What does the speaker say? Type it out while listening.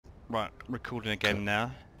Right, recording again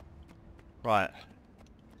now. Right.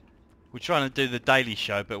 We're trying to do the daily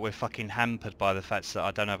show, but we're fucking hampered by the fact that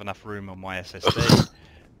I don't have enough room on my SSD.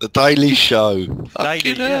 The Daily Show.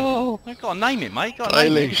 Daily, yeah. I've got to name it, mate. Got to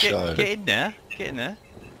name Daily it. Show. Get in there. Get in there.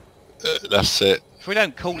 That's it.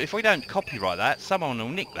 If we don't copyright that, someone will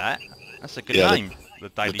nick that. That's a good Yeah, name.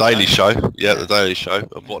 The Daily Show. Yeah, the Daily Show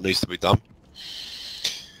of what needs to be done.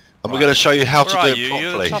 And we're going to show you how to do it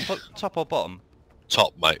properly. You're top or bottom?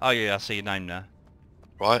 Top, mate. Oh yeah, I see your name now.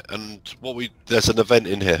 Right, and there's an event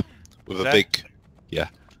in here with a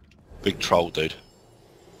big troll dude.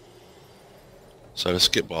 So let's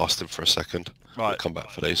skip past him for a second. Right. We'll come back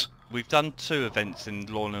for these. We've done 2 events in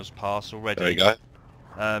Lorna's Pass already. There you go.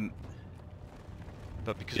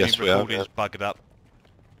 But because the recording's buggered up,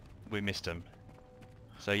 we missed them.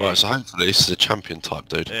 So yeah. Right, so hopefully this is a champion type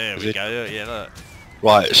dude. There we go. Yeah, look.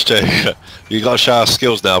 Right, Stu, you got to show our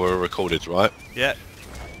skills now. We're recorded, right? Yeah.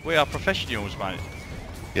 We are professionals, mate.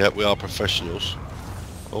 Yeah, we are professionals.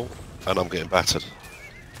 Oh, and I'm getting battered.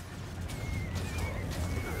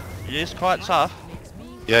 He is quite tough.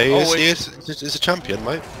 Yeah, he is. He's a champion,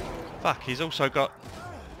 mate. Fuck, he's also got...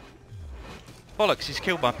 Bollocks, he's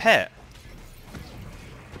killed my pet.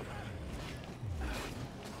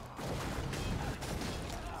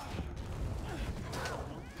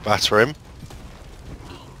 Batter him.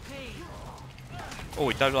 Oh,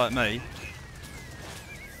 he don't like me.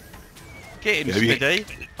 Get him, Smitty.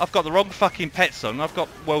 I've got the wrong fucking pets on. I've got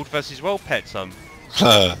World versus World pets on.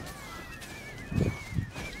 Oh,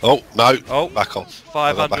 no. Oh, back off.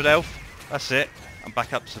 500 health. That's it. I'm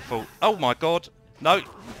back up to full. Oh my god. No.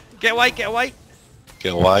 Get away, get away.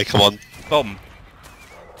 Get away, come on. Bomb.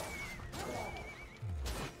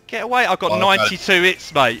 Get away. I've got 92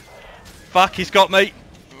 hits, mate. Fuck, he's got me.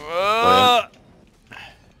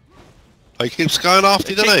 He keeps going after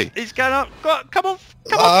you, doesn't he? He's going up. Come on.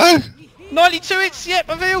 Come on. 92 hits. Yep,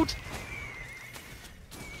 revealed.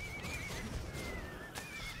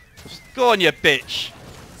 Go on, you bitch.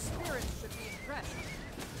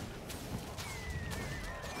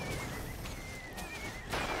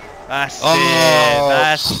 That's it.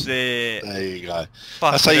 That's it. There you go.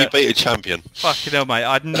 That's how you beat a champion. Fucking hell, mate.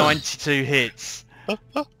 I had 92 hits.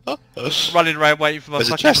 Running around waiting for my There's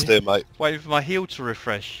a chest there, mate. Waiting for my heal to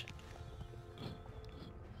refresh.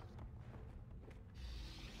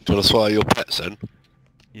 Do you want to swallow your pets then?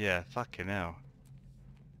 Yeah, fucking hell.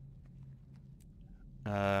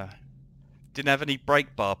 Didn't have any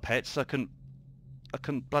break bar pets. I couldn't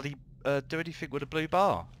bloody do anything with a blue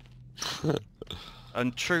bar.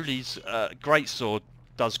 And Truly's greatsword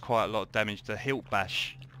does quite a lot of damage to hilt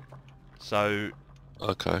bash. So.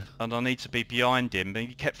 Okay. And I need to be behind him, and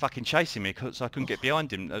he kept fucking chasing me because I couldn't get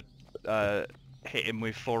behind him. Hit him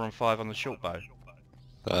with 4 and 5 on the short bow.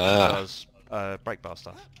 That was break bar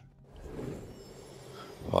stuff.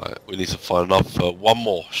 Right, we need to find enough for one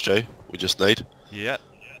more, Stu. We just need. Yeah.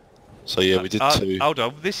 So yeah, we did 2. Hold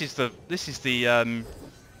on, this is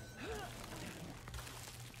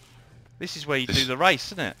where you do the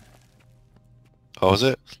race, isn't it? Oh, is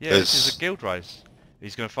it? Yeah, this is a guild race.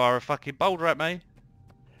 He's gonna fire a fucking boulder at me.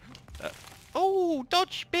 Oh,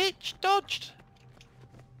 dodge, bitch, dodged.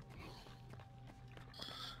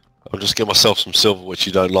 I'll just get myself some silver, which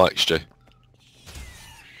you don't like, Stu.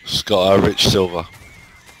 Just got a rich silver.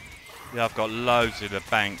 Yeah, I've got loads in the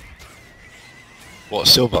bank. What,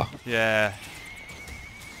 silver? Yeah.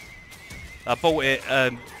 I bought it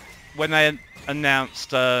when they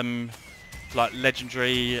announced like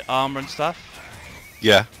legendary armor and stuff.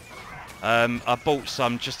 Yeah. I bought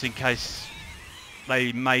some just in case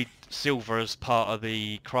they made silver as part of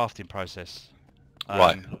the crafting process.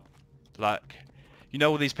 Right. Like, you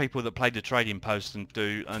know all these people that play the trading post and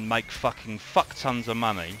make fucking fuck tons of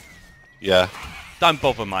money. Yeah. Don't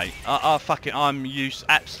bother, mate. I'm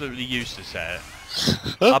absolutely useless at it.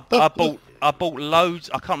 I bought loads.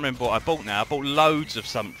 I can't remember what I bought now. I bought loads of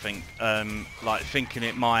something, like thinking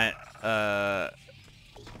it might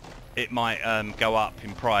go up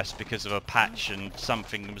in price because of a patch and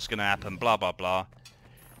something was going to happen. Blah blah blah.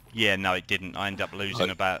 Yeah, no, it didn't. I ended up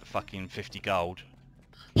losing about fucking 50 gold.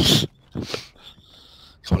 Come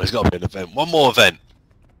on, there's got to be an event. One more event.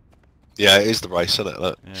 Yeah, it is the race, isn't it?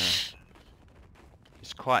 Look. Yeah.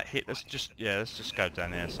 It's quite hit. Let's just go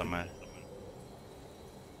down here somewhere.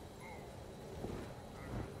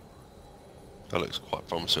 That looks quite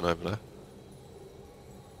promising over there.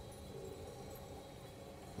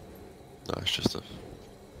 No, it's just a...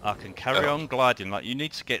 I can carry on gliding. Like, you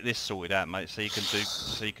need to get this sorted out, mate, so you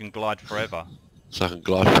can glide forever. So I can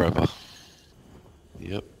glide forever.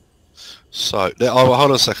 Yep. So, hold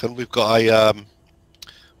on a second. We've got a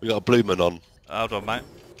bloomin' on. Hold on, mate.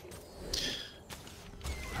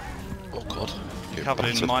 Oh god. Getting Covered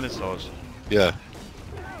in battered. minotaurs. Yeah.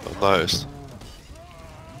 I've noticed.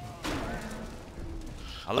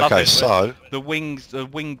 I love Okay, it. so The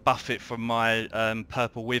wing buffet from my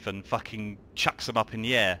purple wyvern fucking chucks them up in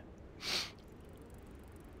the air.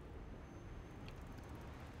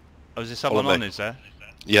 Oh, is there someone Follow on, me. is there?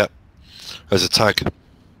 yeah, there's a tag.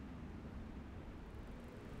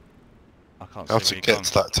 I can't How see to where you've get gone.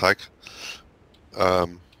 to that tag?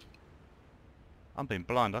 I'm being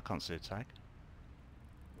blind, I can't see a tag.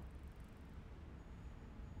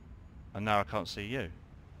 And now I can't see you.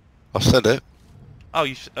 I said it. Oh,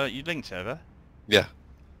 you linked it, have you? Yeah.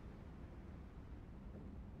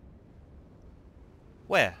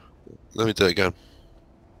 Where? Let me do it again.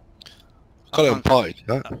 I Got it on can't- party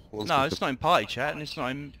chat. One No, second. it's not in party chat and it's not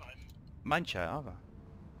in main chat either.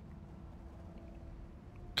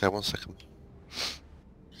 Okay, 1 second.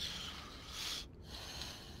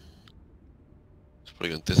 It's probably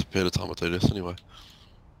going to disappear the time I do this anyway.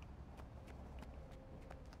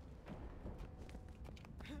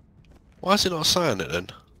 Why is it not saying it then?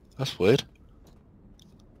 That's weird.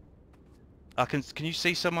 Can you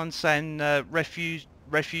see someone saying refuge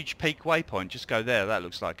peak waypoint? Just go there. That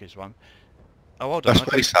looks like his one. Oh, hold on.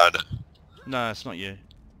 That's me saying it. No, it's not you.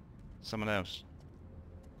 Someone else.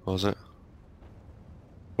 What was it?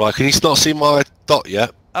 Right, can you not see my dot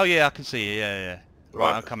yet? Oh yeah, I can see you. Yeah, yeah.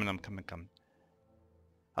 Right, Right. I'm coming.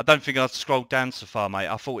 I don't think I've scrolled down so far, mate.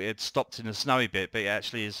 I thought it had stopped in the snowy bit, but it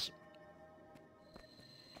actually is.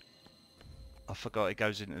 I forgot it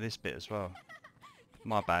goes into this bit as well.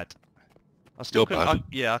 My bad. I still Your couldn't. bad.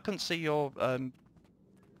 Yeah, I couldn't see your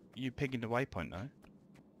you pinging the waypoint though.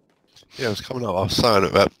 Yeah, it was coming up. I was saying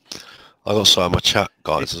it, but I got some of my chat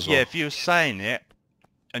guys as well. Yeah, if you were saying it,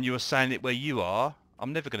 and you were saying it where you are,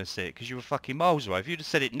 I'm never going to see it because you were fucking miles away. If you'd have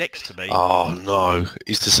said it next to me, Oh no,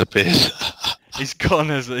 he's disappeared. he's gone,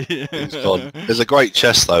 has he? He's gone. There's a great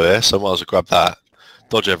chest though here, so I might as well grab that.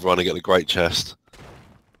 Dodge everyone and get the great chest.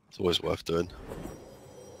 It's always worth doing.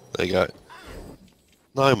 There you go.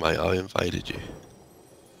 No mate, I invaded you.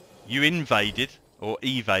 You invaded or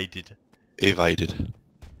evaded? Evaded.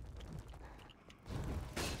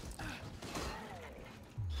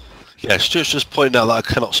 Yeah, Stuart's just pointing out that I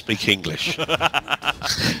cannot speak English.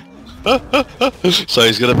 So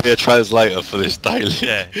he's going to be a translator for this daily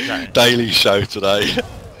Yeah, exactly. daily show today.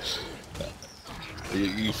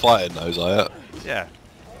 You fighting those, are you? Yeah.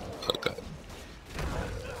 Okay.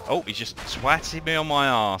 Oh, he's just swatting me on my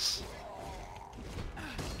arse.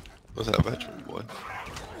 Was that a veteran boy?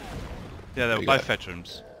 Yeah, they were you both go.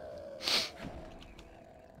 veterans.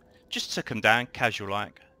 Just took him down, casual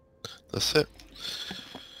like. That's it.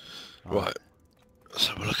 Right. Let's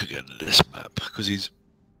have a look again at this map, because he's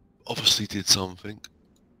obviously did something.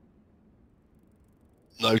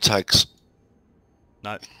 No tags.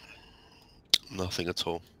 No. Nothing at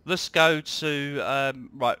all. Let's go to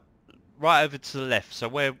right over to the left. So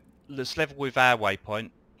let's level with our waypoint.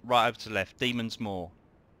 Right over to the left. Demon's Moor.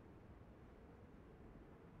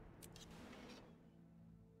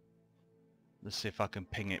 Let's see if I can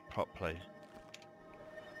ping it properly.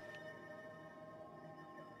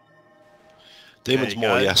 Demons you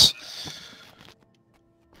more, go. yes.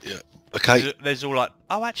 Yeah. Okay. There's all like,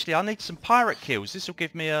 oh, actually, I need some pirate kills. This will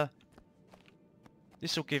give me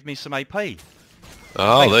some AP.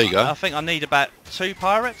 Oh, there you go. I think I need about 2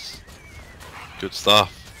 pirates. Good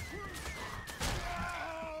stuff.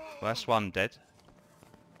 Well, that's one dead.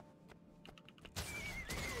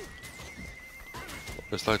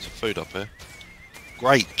 There's loads of food up here.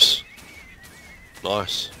 Grapes.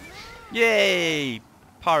 Nice. Yay!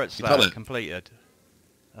 Pirate You done Slayer it? completed.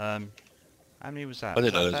 How many was that? I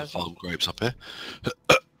didn't know Was there that was a 1,000? farm grapes up here.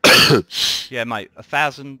 Yeah, mate.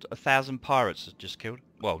 1,000 pirates have just killed.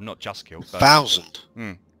 Well, not just killed. But, 1,000?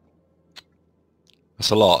 Hmm.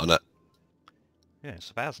 That's a lot, isn't it? Yeah, it's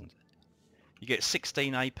 1,000. You get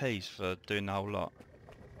 16 APs for doing the whole lot.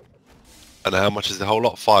 And how much is the whole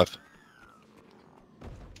lot? 5?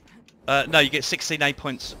 No, you get 16 AP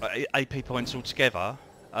points altogether.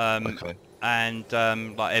 Okay. And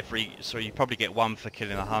like so you probably get 1 for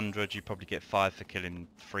killing 100. You probably get 5 for killing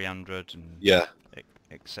 300, and Yeah.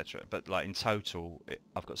 etc. But like in total,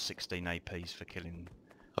 I've got 16 APs for killing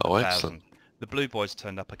Oh, 1,000. excellent. The blue boy's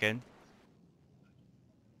turned up again.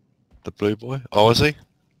 The blue boy? Oh, is he?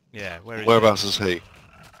 Yeah, Whereabouts is he?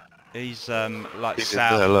 He's like He's in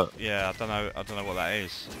south. there, look. Yeah, I don't know what that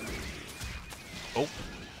is. Oh,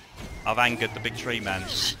 I've angered the big tree man.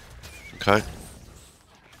 Okay.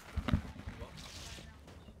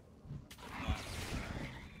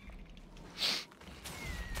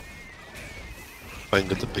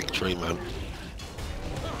 Angered the big tree man.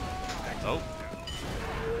 Oh,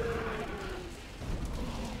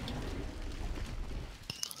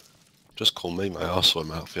 Just call me, mate. I'll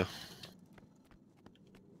swim out for you.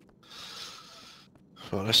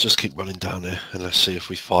 Right, let's just keep running down here and let's see if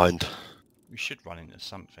we find... We should run into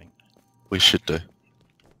something. We should do.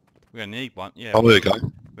 We're gonna need one. Yeah. Oh, here we go. We're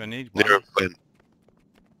gonna need one. Near a win.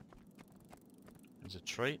 There's a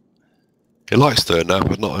tree. He likes doing that,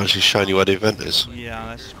 but not actually showing you where the event is. Yeah,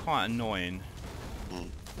 that's quite annoying.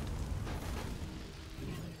 Mm.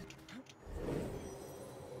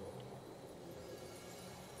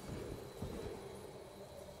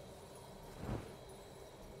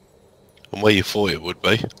 And where you thought it would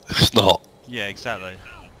be, it's not. Yeah, exactly.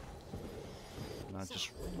 And I just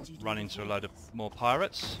run into a load of more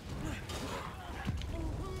pirates.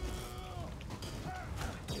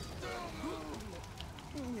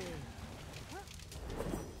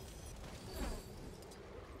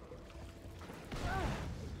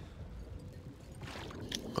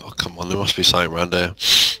 Oh, come on, there must be something around there.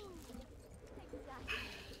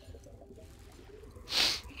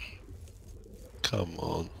 Come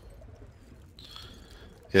on.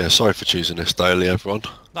 Yeah, sorry for choosing this daily, everyone.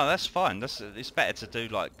 No, that's fine. It's better to do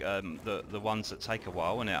like the ones that take a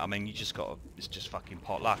while, isn't it? I mean, you just got it's just fucking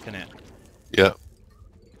pot luck, isn't it? Yeah.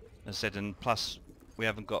 As I said, and plus we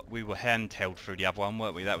were handheld through the other one,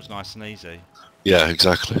 weren't we? That was nice and easy. Yeah,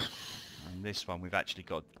 exactly. And this one we've actually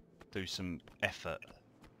got to do some effort.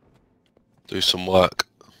 Do some work.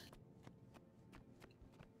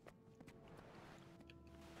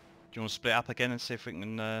 Do you want to split up again and see if we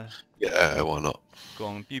can Yeah, why not? go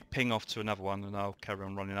on? You ping off to another one and I'll carry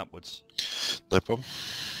on running upwards. No problem.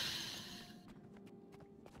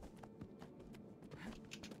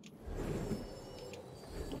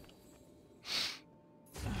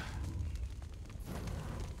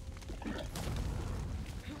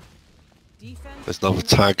 There's another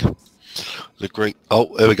tag. The green.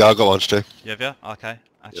 Oh, here we go. I got one, Stu. Yeah, yeah. Okay.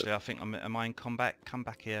 Actually, I think am I in combat? Come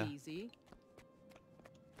back here. Easy.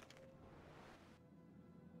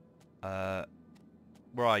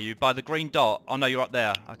 Where are you? By the green dot? Oh no, you're up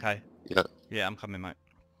there. Okay. Yeah. Yeah, I'm coming, mate.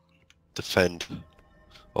 Defend.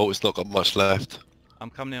 Oh, it's not got much left. I'm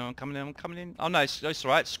coming in. I'm coming in. I'm coming in. Oh no, it's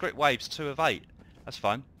all right. Script waves 2 of 8. That's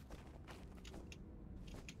fine.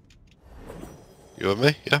 You with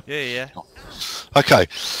me? Yeah. Yeah, yeah. Okay.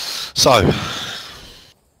 So.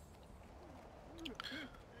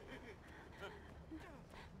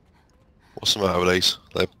 What's the matter with these?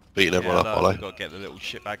 They're beating everyone up, are I've they? got to get the little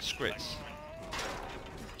shitbag scripts.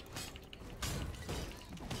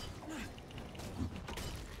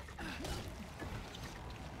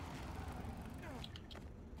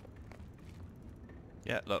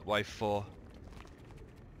 Yeah, look, wave 4.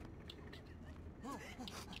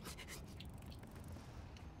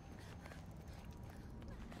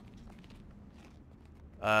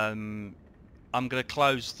 I'm gonna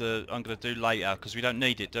close the. I'm gonna do later because we don't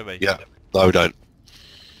need it, do we? Yeah. No, we don't.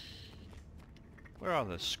 Where are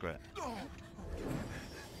the script?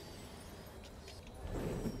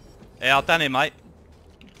 Yeah, I've done it, mate.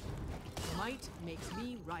 Might makes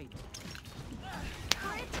me right.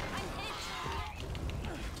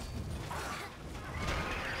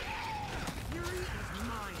 Fury is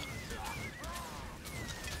mine.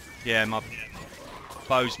 Yeah, my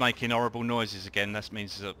bow's making horrible noises again. That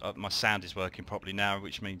means that my sound is working properly now,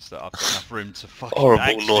 which means that I've got enough room to fucking Horrible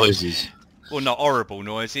actually- noises. Well, not horrible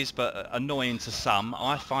noises, but annoying to some.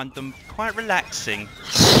 I find them quite relaxing.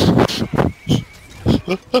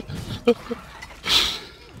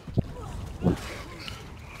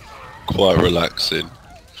 Quite relaxing.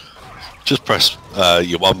 Just press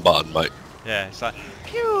your one button, mate. Yeah, it's like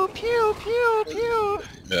pew pew pew pew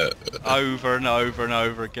Yeah. over and over and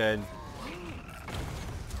over again.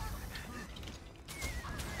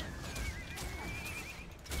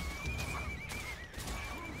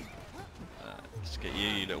 Let's get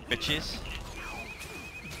you little bitches.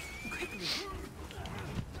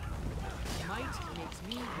 Might makes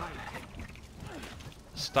me right.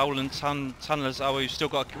 Stolen tunnelers. Oh,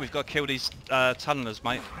 we've got to kill these tunnelers,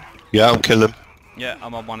 mate. Yeah, I'm killing them. Yeah,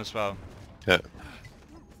 I'm on one as well. Yeah.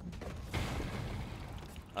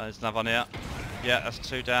 There's another one here. Yeah, that's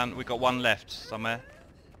 2 down. We've got 1 left somewhere.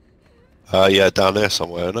 Yeah, down there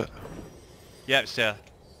somewhere, isn't it? Yeah, it's there.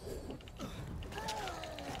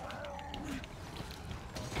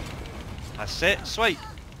 That's it. Sweet.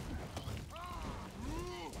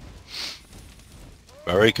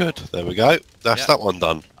 Very good. There we go. That's Yeah. that one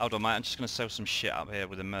done. Hold on, mate. I'm just going to sell some shit up here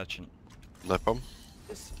with a merchant. No problem.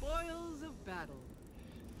 The spoils of battle.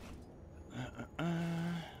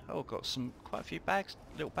 Oh, got quite a few bags,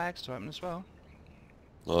 little bags to open as well.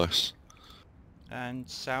 Nice. And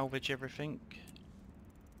salvage everything.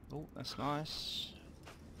 Oh, that's nice.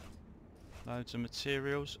 Loads of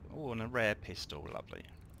materials. Oh, and a rare pistol, lovely.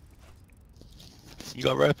 You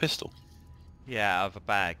got a rare pistol? Yeah, out of a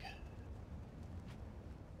bag.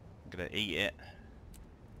 I'm gonna eat it.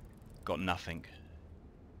 Got nothing.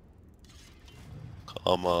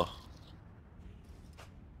 Karma.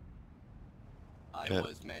 Yeah,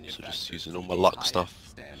 so just using all my luck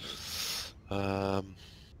stuff.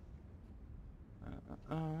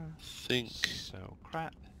 Think So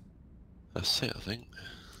crap. that's it. I think.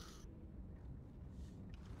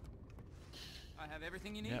 I have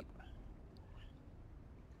everything you need. Yep.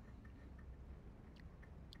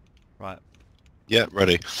 Right. Yeah,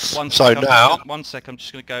 ready. One So sec, now. one sec. I'm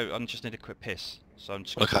just gonna go. I just need a quick piss. So I'm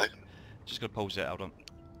just gonna, Okay. just gonna pause it. Hold on.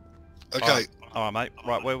 Okay. All right, mate.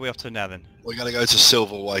 Right, where are we off to now then? We're gonna go to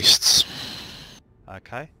Silver Wastes,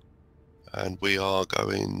 Okay. and we are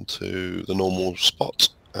going to the normal spot,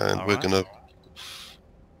 and we're Alright.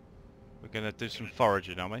 We're gonna do some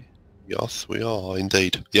foraging, aren't we? Yes, we are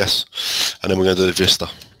indeed. Yes, and then we're going to do the Vista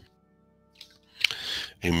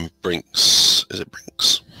in Brinks. Is it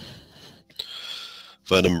Brinks?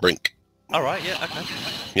 Vernon Brink. All right. Yeah. Okay.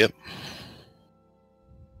 Yep.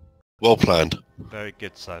 Well planned. Very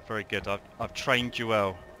good, sir. Very good. I've trained you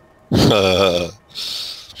well.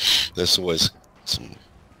 There's always some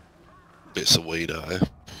bits of weed out here.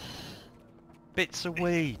 Bits of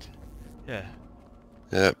weed. Yeah.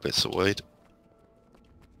 Yeah, bits of weed.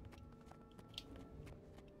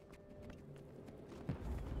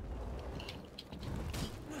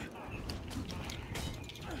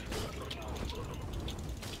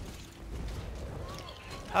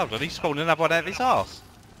 Hold on, he spawned another one out of his arse.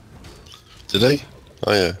 Did he?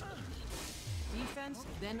 Oh yeah. Defense,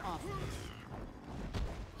 then offense.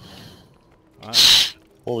 Right.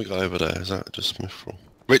 What we got over there? Is that just Mithril?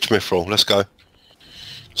 Rich Mithril, let's go.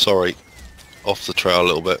 Sorry, off the trail a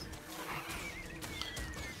little bit.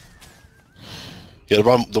 Yeah,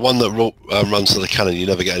 the one that runs to the cannon, you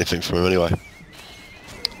never get anything from him anyway.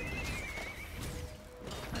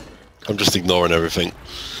 I'm just ignoring everything.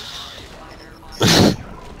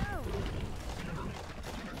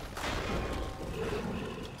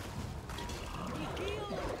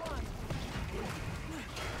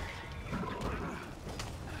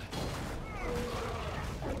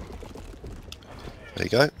 There you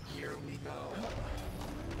go.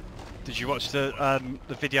 Did you watch the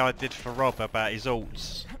video I did for Rob about his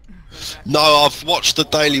alts? No, I've watched the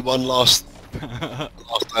daily one last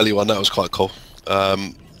daily one. That was quite cool.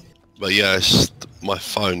 But yeah, it's just, my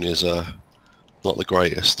phone is not the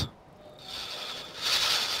greatest.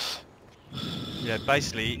 Yeah,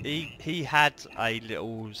 basically he had a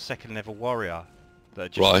little second level warrior that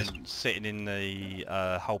had just Right. been sitting in the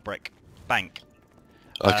Holbreck bank.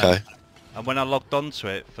 Okay. And when I logged onto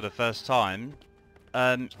it for the first time,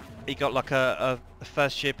 he got like a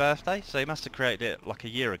first year birthday, so he must have created it like a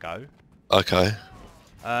year ago. Okay.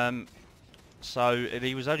 So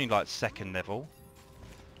he was only like second level.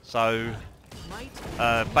 So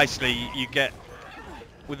Might. basically you get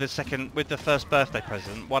with the first birthday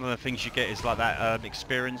present, one of the things you get is like that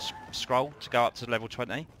experience scroll to go up to level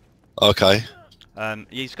 20. Okay.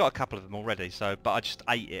 He's got a couple of them already, so but I just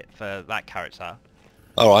ate it for that character.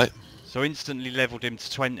 All right. So instantly leveled him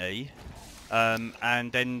to 20,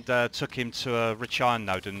 and then took him to a rich iron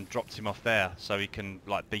node and dropped him off there, so he can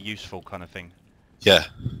like be useful kind of thing. Yeah.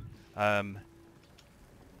 But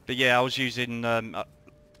yeah, I was using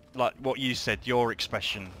like what you said, your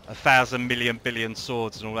expression, 1,000 million billion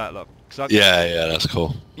swords and all that. Look, Yeah, that's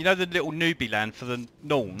cool. you know the little newbie land for the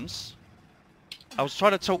Norns. I was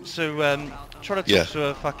trying to talk to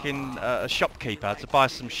a fucking a shopkeeper to buy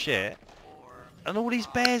some shit. And all these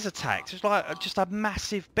bears attacked. It's like just a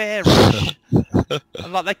massive bear rush.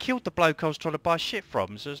 And like they killed the bloke I was trying to buy shit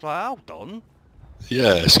from. So it's like, hold on.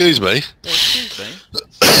 Yeah, excuse me. Yeah, excuse me.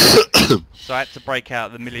 So I had to break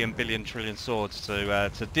out the million, billion, trillion swords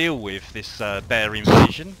to deal with this bear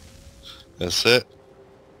invasion. That's it.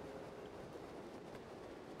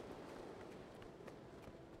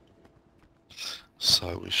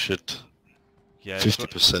 So we should. Yeah,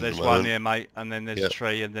 50% there's at the one moment. here, mate, and then there's Yep. a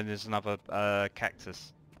tree, and then there's another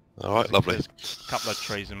cactus. All right, lovely. There's a couple of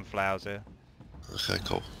trees and flowers here. Okay,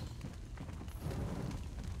 cool.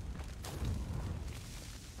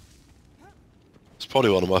 It's probably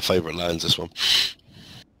one of my favourite lands. This one.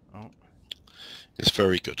 Oh. It's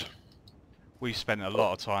very good. We've spent a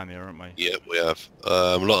lot of time here, haven't we? Yeah, we have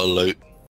a lot of loot.